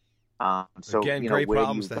camp. So, Again, great where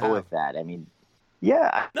problems do to you go have. with that? I mean,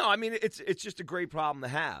 yeah. No, I mean it's just a great problem to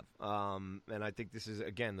have, and I think this is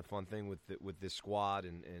again the fun thing with this squad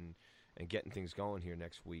and getting things going here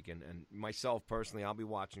next week. And myself personally, I'll be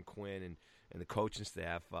watching Quinn and the coaching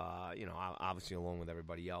staff, obviously along with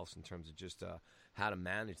everybody else in terms of just how to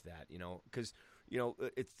manage that, because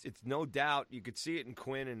it's no doubt you could see it in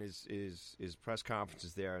Quinn and his press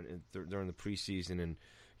conferences there and during the preseason, and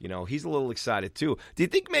he's a little excited too. Do you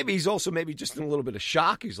think maybe he's also maybe just in a little bit of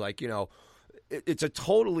shock? He's like, it's a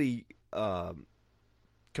totally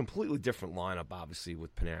completely different lineup, obviously,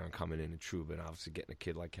 with Panarin coming in and Trouba, and obviously getting a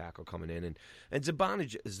kid like Kakko coming in. And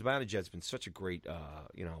Zibanejad's been such a great,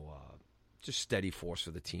 just steady force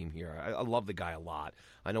for the team here. I love the guy a lot.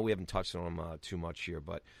 I know we haven't touched on him too much here,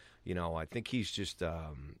 but, I think he's just,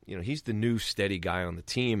 he's the new steady guy on the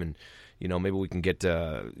team. And, maybe we can get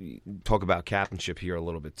to talk about captainship here a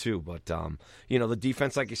little bit too. But, the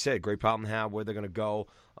defense, like you said, great problem to have, where they're going to go,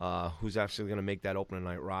 who's actually going to make that opening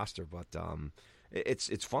night roster. But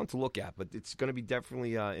it's fun to look at, but it's going to be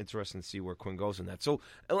definitely interesting to see where Quinn goes in that. So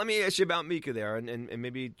let me ask you about Mika there, and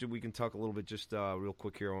maybe we can talk a little bit just real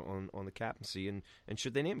quick here on the captaincy, and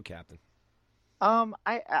should they name a captain?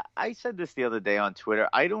 I said this the other day on Twitter.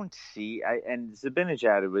 I don't see, and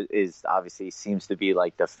Zibanejad is obviously seems to be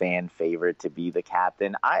like the fan favorite to be the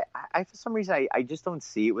captain. I for some reason I just don't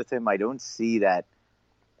see it with him. I don't see that,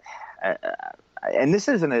 and this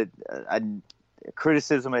isn't a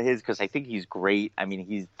criticism of his, because I think he's great. I mean,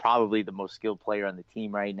 he's probably the most skilled player on the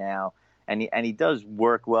team right now, and he does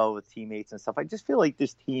work well with teammates and stuff. I just feel like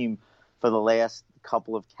this team, for the last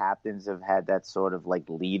couple of captains, have had that sort of like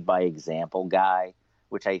lead by example guy,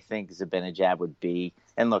 which I think Zibanejad would be.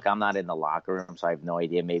 And look, I'm not in the locker room, so I have no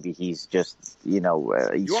idea. Maybe he's just, he's you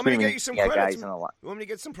want me to get you some credits? Guys in the you want me to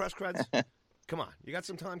get some press creds? Come on, you got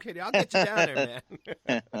some time, Katie? I'll get you down there,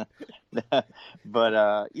 man. But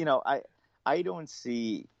I don't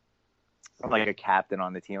see like a captain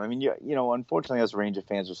on the team. I mean, unfortunately, as Ranger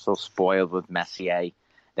fans, we're so spoiled with Messier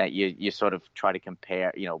that you sort of try to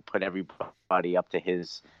compare, put everybody up to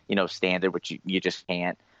his, standard, which you just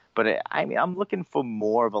can't. But I mean, I'm looking for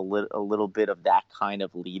more of a little bit of that kind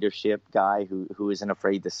of leadership guy who isn't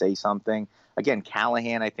afraid to say something. Again,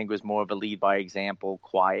 Callahan, I think, was more of a lead by example,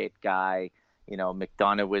 quiet guy.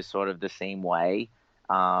 McDonough was sort of the same way.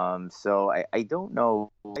 So I don't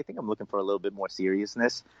know. I think I'm looking for a little bit more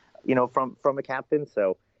seriousness, from a captain.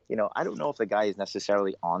 So, I don't know if the guy is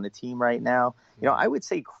necessarily on the team right now. I would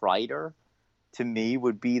say Kreider to me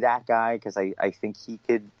would be that guy, because I think he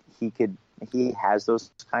has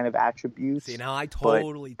those kind of attributes. See, now I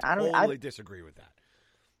totally disagree with that.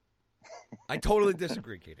 I totally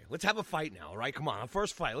disagree, Katie. Let's have a fight now, all right? Come on, our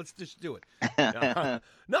first fight. Let's just do it.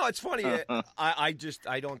 No, it's funny.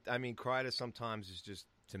 I mean, Kreider sometimes is just,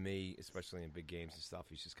 to me, especially in big games and stuff,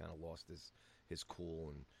 he's just kind of lost his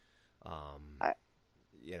cool. And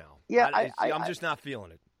Yeah, I'm just not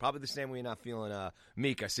feeling it. Probably the same way you're not feeling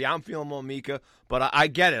Mika. See, I'm feeling more Mika, but I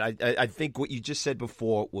get it. I think what you just said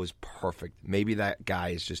before was perfect. Maybe that guy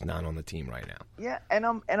is just not on the team right now. Yeah, and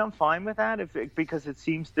I'm fine with that because it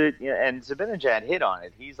seems that and Zibanejad hit on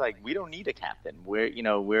it. He's like, we don't need a captain.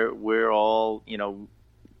 We're all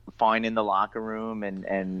fine in the locker room,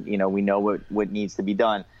 and we know what needs to be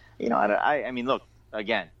done. I mean, look,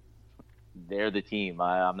 again, they're the team.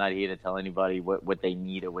 I'm not here to tell anybody what they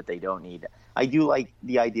need or what they don't need. I do like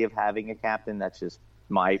the idea of having a captain. That's just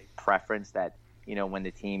my preference. That when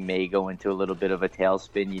the team may go into a little bit of a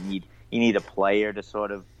tailspin, you need a player to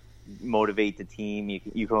sort of motivate the team.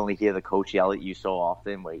 You can only hear the coach yell at you so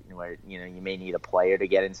often. Where you may need a player to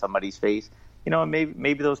get in somebody's face.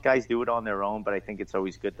 Maybe those guys do it on their own, but I think it's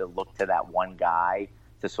always good to look to that one guy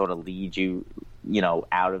to sort of lead you,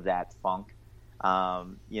 out of that funk.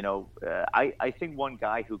 I think one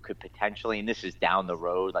guy who could potentially, and this is down the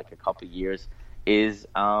road, like a couple of years, is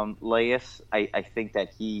Laius. I think that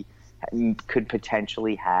he could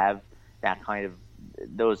potentially have that kind of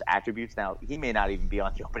those attributes. Now, he may not even be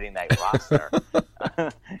on the opening night roster.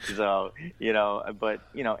 So, but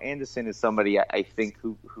Anderson is somebody I think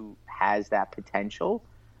who has that potential,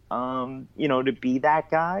 to be that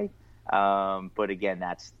guy. But again,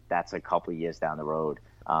 that's a couple of years down the road.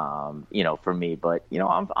 For me, but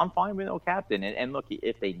I'm fine with no captain. And look,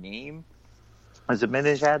 if they name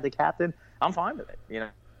Zibanejad the captain, I'm fine with it.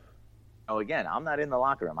 Again, I'm not in the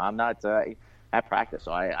locker room. I'm not at practice,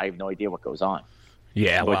 so I have no idea what goes on.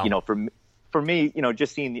 Yeah, but for me,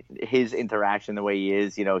 just seeing his interaction the way he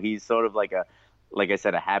is, he's sort of like I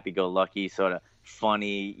said, a happy-go-lucky, sort of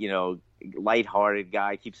funny, lighthearted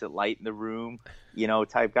guy, keeps it light in the room,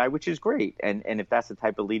 type guy, which is great. And if that's the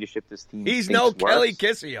type of leadership this team he's thinks no works, Kelly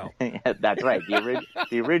Kissio. That's right,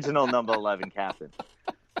 the original number 11 captain.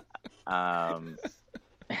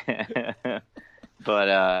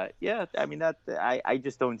 But yeah, I mean I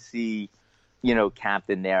just don't see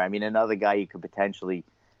captain there. I mean, another guy you could potentially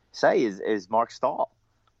say is Mark Stahl.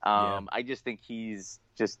 I just think he's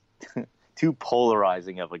just too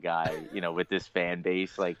polarizing of a guy, with this fan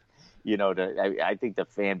base. Like, I think the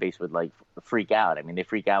fan base would freak out. I mean, they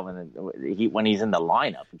freak out when he's in the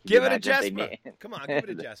lineup. Give it a Jesper. Come on, give it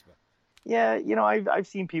a Jesper. Yeah, I've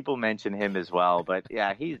seen people mention him as well, but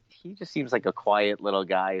yeah, he just seems like a quiet little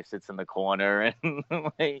guy who sits in the corner and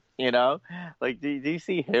do you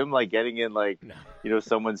see him getting in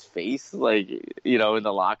someone's face in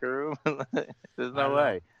the locker room? There's no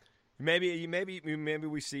way. Maybe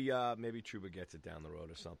we see maybe Trouba gets it down the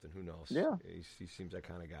road or something. Who knows? Yeah, he seems that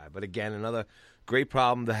kind of guy. But again, another great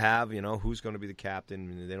problem to have. Who's going to be the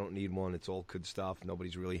captain? They don't need one. It's all good stuff.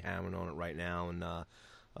 Nobody's really hammering on it right now, and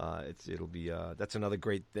it'll be that's another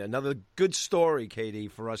good story, KD,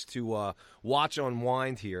 for us to watch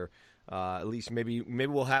unwind here. At least maybe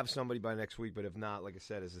we'll have somebody by next week. But if not, like I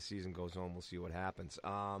said, as the season goes on, we'll see what happens.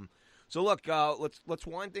 So look, let's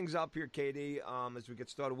wind things up here, KD. As we get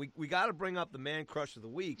started, we got to bring up the man crush of the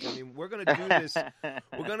week. I mean, we're gonna do this.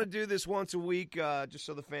 We're gonna do this once a week, just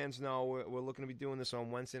so the fans know. We're looking to be doing this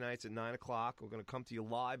on Wednesday nights at 9:00. We're gonna come to you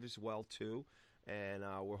live as well too, and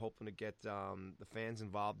we're hoping to get the fans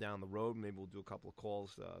involved down the road. Maybe we'll do a couple of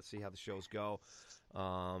calls, see how the shows go.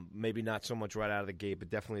 Maybe not so much right out of the gate, but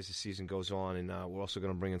definitely as the season goes on, and we're also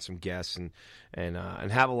going to bring in some guests and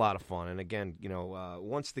have a lot of fun. And again,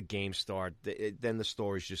 once the games start, then the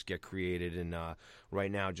stories just get created. And right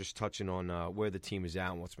now, just touching on where the team is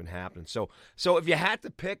at and what's been happening. So if you had to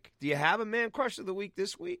pick, do you have a man crush of the week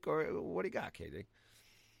this week, or what do you got, KD?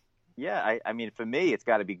 Yeah, I mean, for me, it's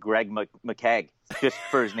got to be Greg McKegg, just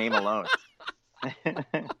for his name alone.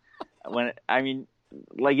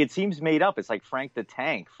 It seems made up. It's like Frank the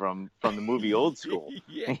Tank from the movie Old School.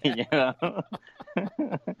 Yeah.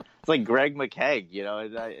 It's like Greg McKegg.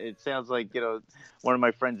 It sounds like one of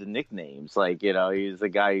my friends' nicknames. He's the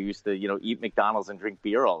guy who used to eat McDonald's and drink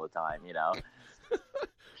beer all the time.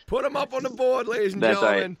 Put him up on the board, ladies and That's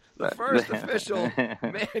gentlemen. Right. The first official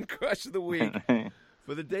man crush of the week.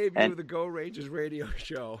 For the debut of the Go Rangers radio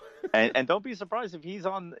show. and don't be surprised if he's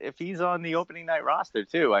on the opening night roster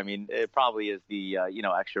too. I mean, it probably is the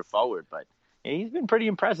extra forward, but he's been pretty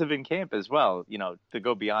impressive in camp as well, to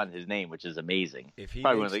go beyond his name, which is amazing. If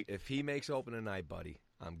he makes opening night, buddy,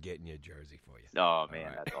 I'm getting you a jersey for you. Oh man,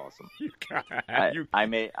 right. That's awesome. I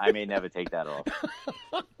may never take that off.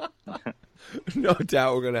 No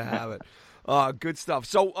doubt we're gonna have it. Good stuff.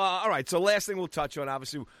 So, all right. So, last thing we'll touch on,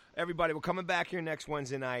 obviously, everybody, we're coming back here next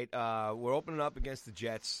Wednesday night. We're opening up against the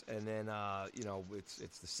Jets, and then,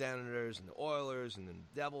 it's the Senators and the Oilers and the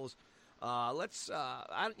Devils. Let's.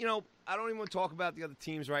 I don't even want to talk about the other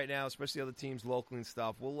teams right now, especially other teams locally and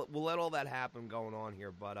stuff. We'll let all that happen going on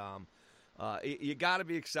here, but you got to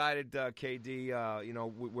be excited, KD.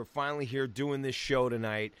 We're finally here doing this show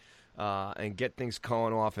tonight. And get things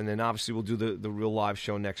going off, and then obviously we'll do the real live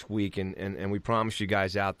show next week, and we promise you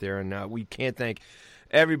guys out there, and we can't thank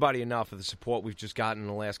everybody enough for the support we've just gotten in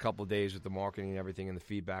the last couple of days with the marketing and everything and the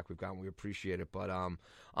feedback we've gotten. We appreciate it, but I'm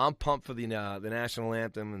pumped for the national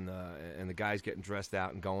anthem and the guys getting dressed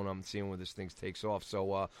out and going up and seeing where this thing takes off.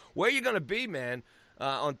 So where are you going to be, man,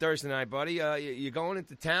 on Thursday night, buddy? You going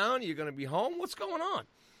into town? You going to be home? What's going on?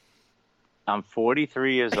 I'm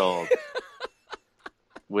 43 years old.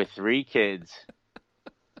 With 3 kids,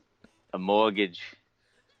 a mortgage.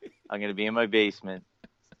 I'm going to be in my basement.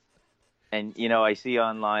 And, I see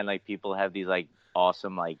online, like, people have these, like,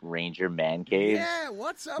 awesome, like, Ranger man caves. Yeah,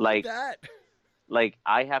 what's up with that? Like,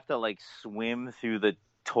 I have to, like, swim through the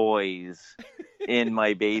toys in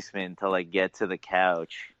my basement to, like, get to the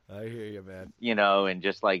couch. I hear you, man. And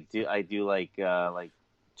just, like, I do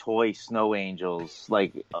toy snow angels,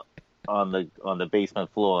 like, on the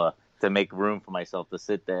basement floor, to make room for myself to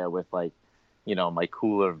sit there with, like, my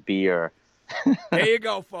cooler of beer. There you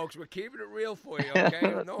go, folks. We're keeping it real for you,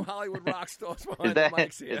 okay? No Hollywood rock stars behind the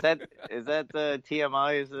mics here. Is that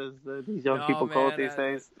TMI, as these young people call it these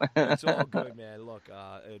days? It's all good, man. Look,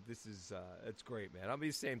 this is it's great, man. I'll be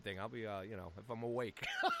the same thing. I'll be, if I'm awake.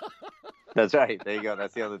 That's right. There you go.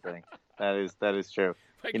 That's the other thing. That is true.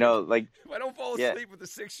 If I don't fall asleep with a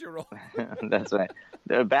 6-year-old. That's right.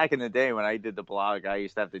 Back in the day when I did the blog, I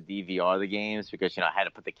used to have to DVR the games because, I had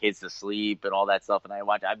to put the kids to sleep and all that stuff. And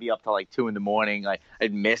I'd be up till like 2 a.m. Like,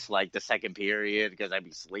 I'd miss like the second period because I'd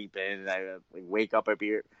be sleeping. And I'd wake up, I'd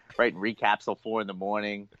be writing recaps till 4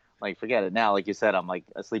 a.m. Like, forget it. Now, like you said, I'm like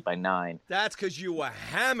asleep by 9. That's because you were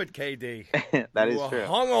hammered, KD. That is true.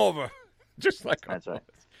 Hungover. Just like that's right.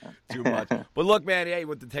 Too much. But look, man, hey,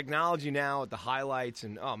 with the technology now, with the highlights,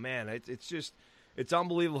 and oh man, it's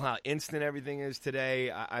unbelievable how instant everything is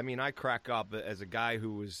today. I mean, I crack up as a guy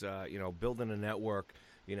who was building a network,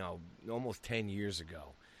 almost 10 years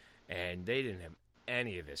ago, and they didn't have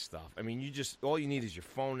any of this stuff. I mean, all you need is your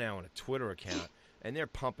phone now and a Twitter account, and they're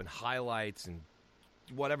pumping highlights and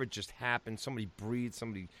whatever just happened. Somebody breathed,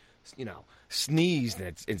 somebody sneezed,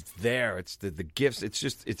 and it's there. It's the gifts.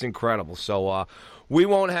 It's incredible. So we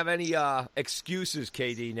won't have any excuses,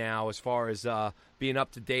 KD, now as far as being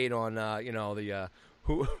up to date on the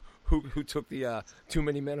who took the too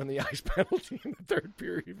many men on the ice penalty in the third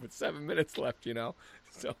period with 7 minutes left.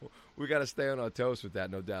 So we got to stay on our toes with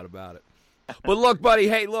that, no doubt about it. But look, buddy,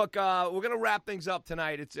 hey, look, we're gonna wrap things up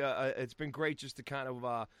tonight. It's been great just to kind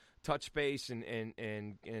of touch base,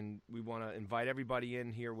 and we want to invite everybody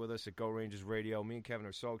in here with us at Go Rangers Radio. Me and Kevin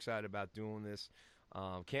are so excited about doing this.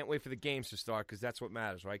 Can't wait for the games to start because that's what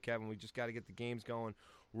matters, right, Kevin? We just got to get the games going,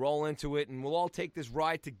 roll into it, and we'll all take this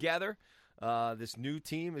ride together. This new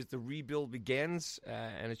team as the rebuild begins,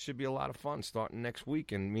 and it should be a lot of fun starting next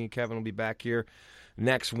week. And me and Kevin will be back here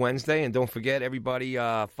next Wednesday. And don't forget, everybody,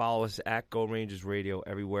 follow us at Go Rangers Radio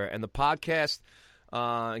everywhere. And the podcast,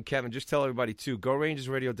 and Kevin, just tell everybody, too,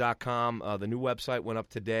 GoRangersRadio.com. The new website went up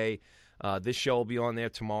today. This show will be on there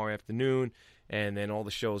tomorrow afternoon, and then all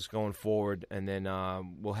the shows going forward. And then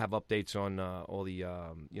we'll have updates on all the,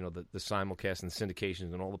 the simulcast and the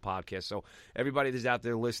syndications and all the podcasts. So everybody that's out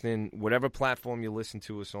there listening, whatever platform you listen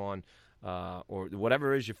to us on, or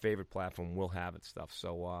whatever is your favorite platform, we'll have it stuff.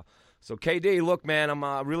 So KD, look, man,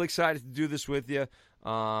 I'm really excited to do this with you.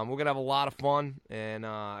 We're gonna have a lot of fun, and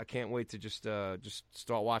I can't wait to just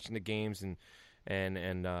start watching the games and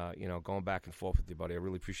going back and forth with you, buddy. I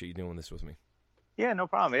really appreciate you doing this with me. Yeah, no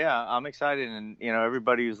problem. Yeah, I'm excited, and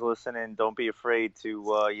everybody who's listening, don't be afraid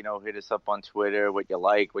to hit us up on Twitter. What you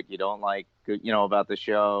like, what you don't like, about the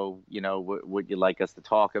show. What you'd like us to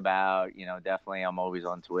talk about. Definitely, I'm always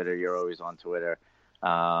on Twitter. You're always on Twitter.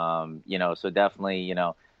 So definitely,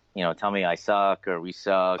 tell me I suck or we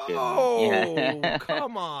suck.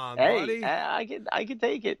 Come on, hey, buddy. I can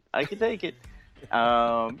take it. I can take it.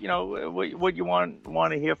 What you want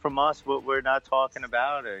to hear from us, what we're not talking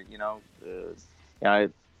about, or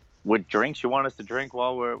what drinks you want us to drink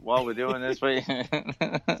while we're doing this. Yeah,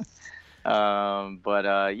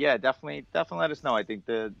 definitely let us know. I think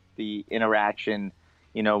the interaction,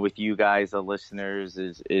 with you guys, the listeners,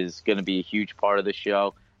 is going to be a huge part of the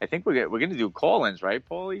show. I think we're going to do call-ins, right,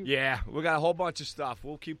 Paulie? Yeah, we got a whole bunch of stuff.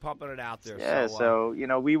 We'll keep pumping it out there. Yeah, so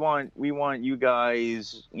we want you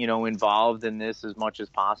guys, involved in this as much as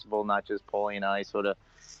possible, not just Paulie and I sort of,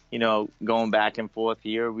 going back and forth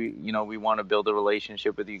here. We want to build a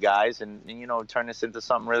relationship with you guys and turn this into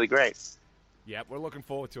something really great. Yeah, we're looking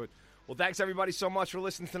forward to it. Well, thanks, everybody, so much for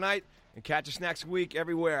listening tonight. And catch us next week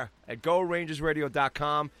everywhere at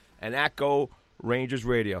GoRangersRadio.com and at Go Rangers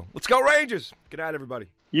Radio. Let's go, Rangers! Good night, everybody.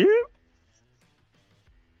 Yeah.